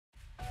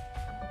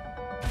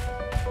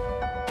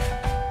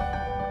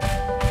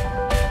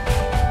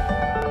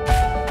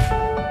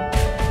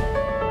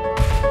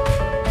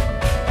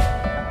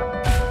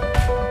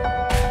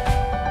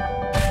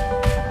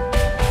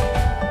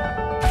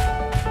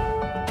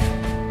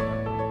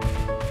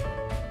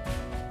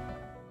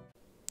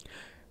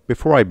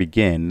Before I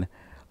begin,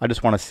 I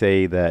just want to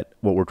say that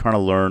what we're trying to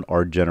learn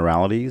are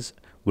generalities.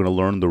 We're going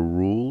to learn the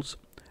rules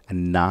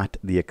and not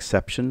the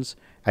exceptions.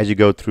 As you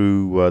go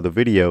through the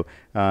video,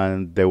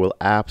 there will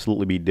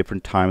absolutely be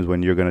different times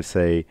when you're going to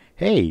say,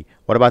 hey,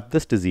 what about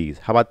this disease?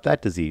 How about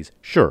that disease?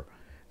 Sure.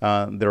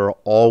 There are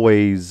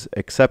always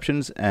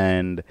exceptions,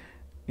 and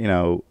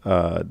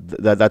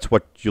that's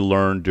what you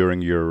learn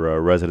during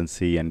your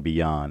residency and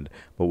beyond.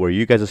 But where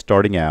you guys are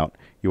starting out,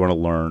 you want to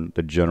learn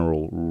the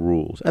general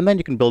rules, and then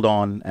you can build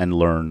on and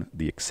learn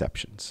the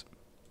exceptions.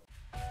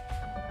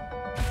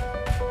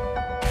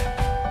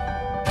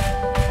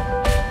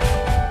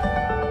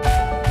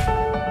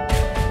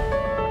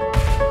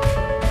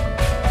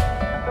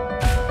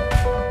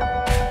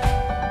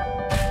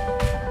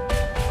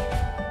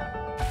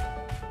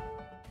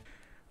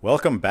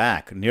 Welcome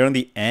back. Nearing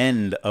the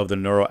end of the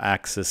Neuro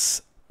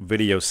Axis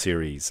video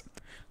series.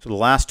 So the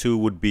last two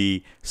would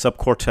be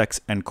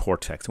subcortex and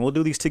cortex. And we'll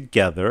do these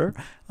together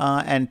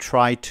and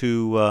try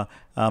to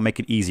make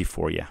it easy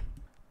for you.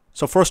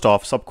 So first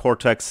off,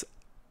 subcortex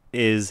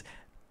is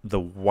the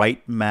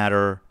white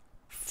matter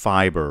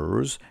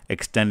fibers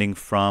extending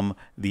from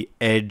the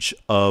edge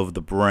of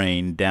the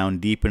brain down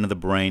deep into the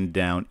brain,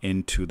 down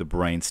into the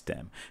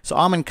brainstem. So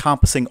I'm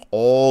encompassing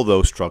all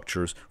those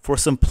structures for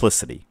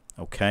simplicity,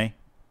 okay?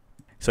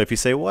 So if you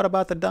say, what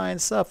about the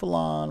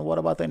diencephalon? What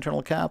about the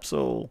internal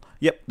capsule?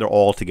 Yep, they're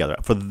all together.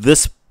 For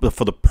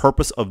the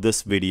purpose of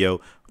this video,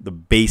 the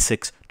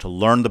basics, to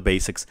learn the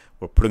basics,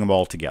 we're putting them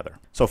all together.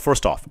 So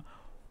first off,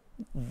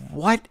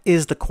 what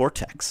is the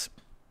cortex?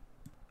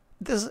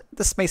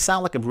 This may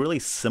sound like a really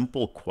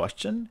simple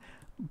question,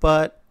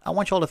 but I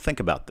want you all to think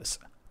about this.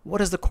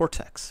 What is the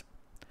cortex?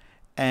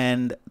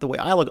 And the way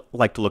I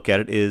like to look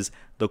at it is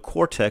the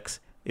cortex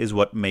is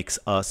what makes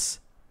us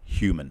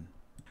human.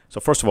 So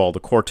first of all, the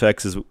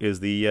cortex is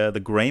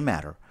the gray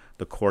matter.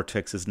 The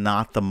cortex is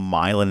not the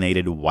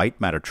myelinated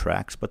white matter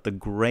tracts, but the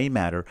gray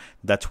matter,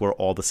 that's where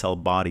all the cell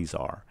bodies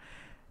are.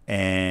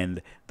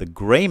 And the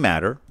gray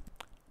matter,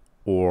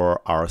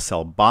 or our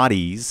cell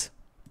bodies,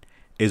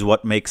 is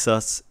what makes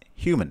us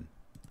human.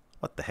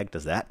 What the heck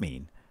does that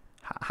mean?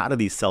 How do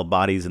these cell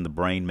bodies in the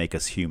brain make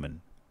us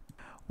human?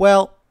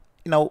 Well,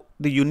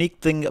 the unique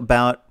thing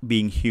about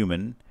being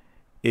human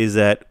is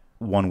that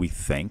when we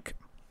think,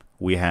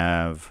 we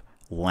have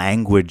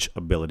language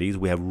abilities,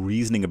 we have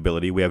reasoning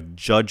ability, we have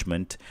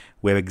judgment,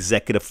 we have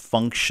executive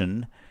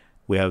function,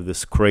 we have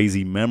this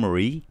crazy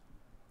memory,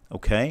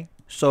 okay?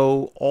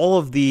 So all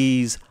of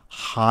these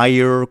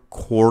higher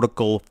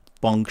cortical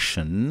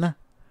function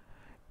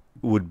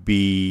would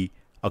be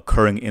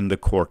occurring in the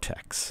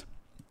cortex.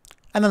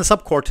 And then the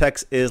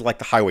subcortex is like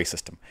the highway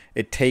system.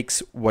 It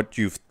takes what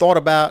you've thought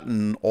about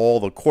and all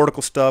the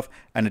cortical stuff,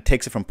 and it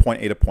takes it from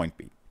point A to point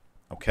B,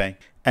 okay?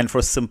 And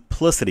for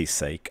simplicity's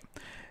sake,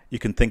 you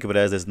can think of it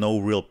as there's no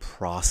real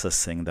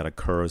processing that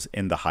occurs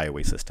in the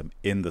highway system,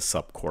 in the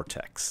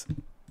subcortex.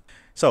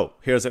 So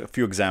here's a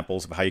few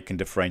examples of how you can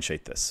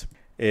differentiate this.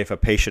 If a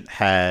patient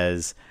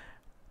has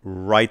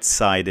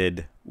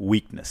right-sided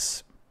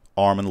weakness,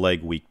 arm and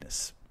leg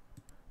weakness,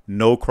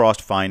 no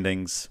crossed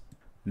findings,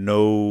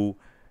 no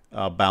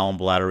bowel and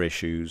bladder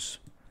issues.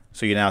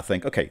 So you now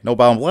think, okay, no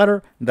bowel and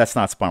bladder, that's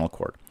not spinal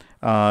cord.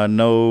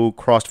 No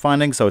crossed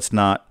findings, so it's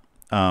not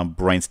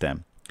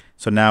brainstem.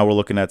 So now we're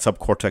looking at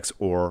subcortex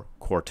or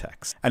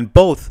cortex. And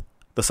both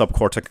the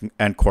subcortex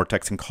and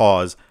cortex can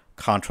cause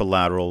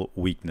contralateral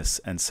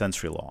weakness and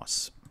sensory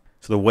loss.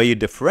 So the way you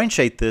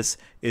differentiate this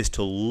is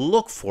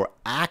to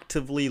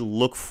actively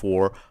look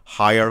for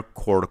higher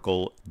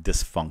cortical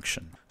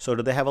dysfunction. So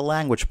do they have a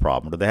language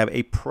problem? Do they have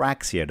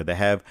apraxia? Do they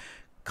have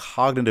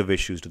cognitive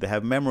issues? Do they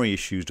have memory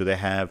issues? Do they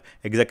have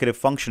executive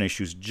function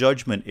issues,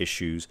 judgment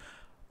issues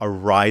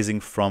arising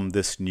from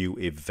this new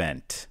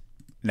event?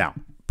 Now,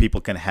 people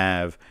can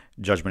have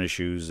judgment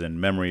issues and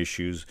memory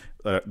issues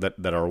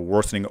that are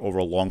worsening over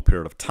a long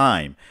period of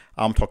time.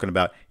 I'm talking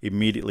about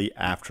immediately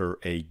after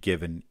a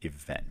given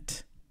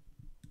event.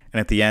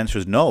 And if the answer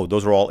is no,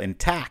 those are all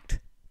intact,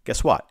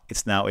 guess what?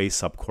 It's now a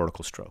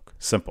subcortical stroke.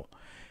 Simple.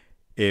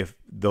 If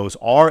those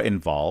are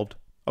involved,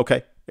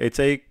 okay, it's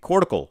a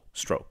cortical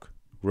stroke.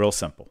 Real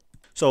simple.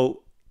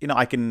 So,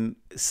 I can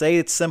say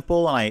it's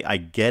simple, and I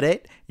get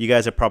it. You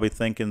guys are probably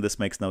thinking this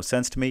makes no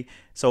sense to me.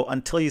 So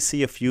until you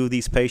see a few of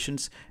these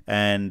patients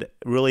and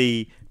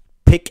really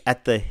pick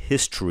at the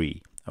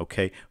history,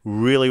 okay,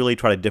 really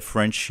try to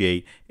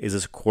differentiate, is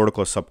this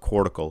cortical or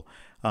subcortical?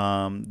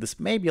 This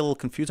may be a little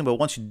confusing, but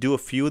once you do a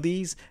few of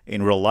these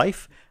in real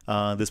life,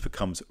 this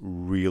becomes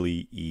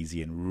really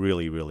easy and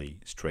really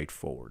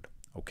straightforward,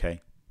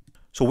 okay?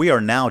 So we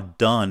are now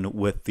done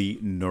with the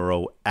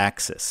Neuro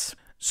Axis.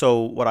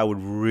 So what I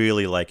would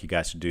really like you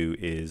guys to do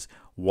is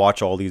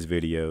watch all these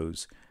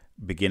videos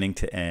beginning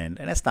to end,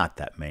 and it's not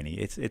that many.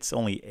 It's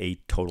only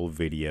 8 total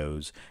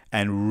videos,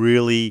 and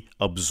really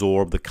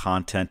absorb the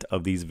content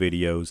of these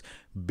videos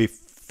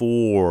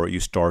before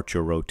you start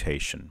your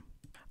rotation.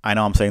 I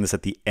know I'm saying this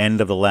at the end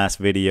of the last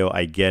video,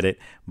 I get it,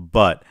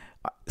 but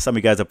Some of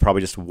you guys have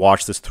probably just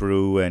watched this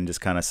through and just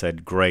kind of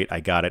said, great, I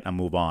got it, I'll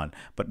move on.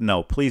 But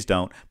no, please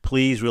don't.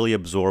 Please really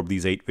absorb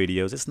these 8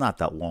 videos. It's not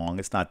that long,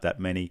 it's not that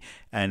many,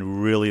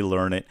 and really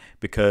learn it,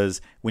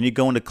 because when you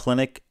go into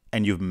clinic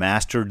and you've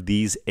mastered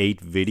these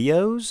 8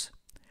 videos,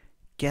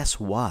 guess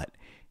what?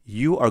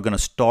 You are going to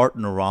start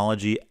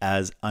neurology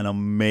as an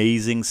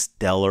amazing,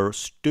 stellar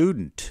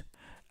student.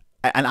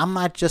 And I'm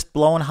not just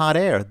blowing hot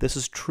air. This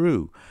is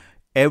true.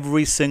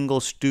 Every single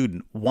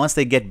student, once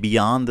they get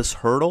beyond this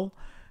hurdle,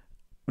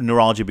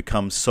 neurology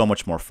becomes so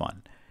much more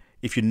fun.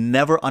 If you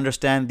never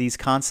understand these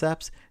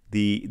concepts,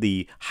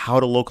 the how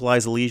to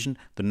localize a lesion,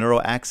 the Neuro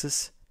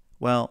Axis,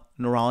 well,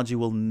 neurology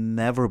will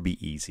never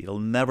be easy. It'll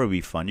never be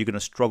fun. You're going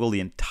to struggle the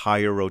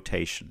entire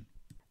rotation.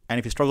 And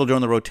if you struggle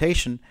during the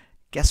rotation,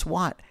 guess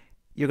what?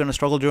 You're going to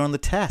struggle during the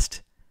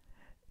test.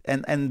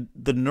 And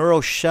the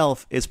neuro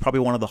shelf is probably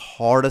one of the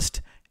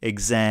hardest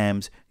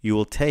exams you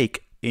will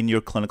take in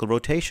your clinical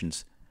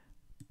rotations.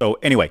 So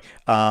anyway,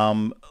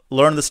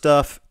 learn the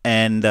stuff,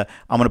 and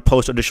I'm going to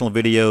post additional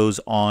videos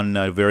on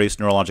various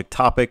neurologic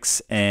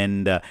topics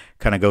and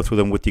kind of go through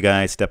them with you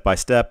guys step by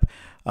step.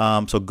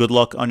 So good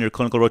luck on your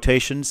clinical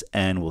rotations,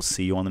 and we'll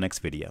see you on the next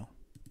video.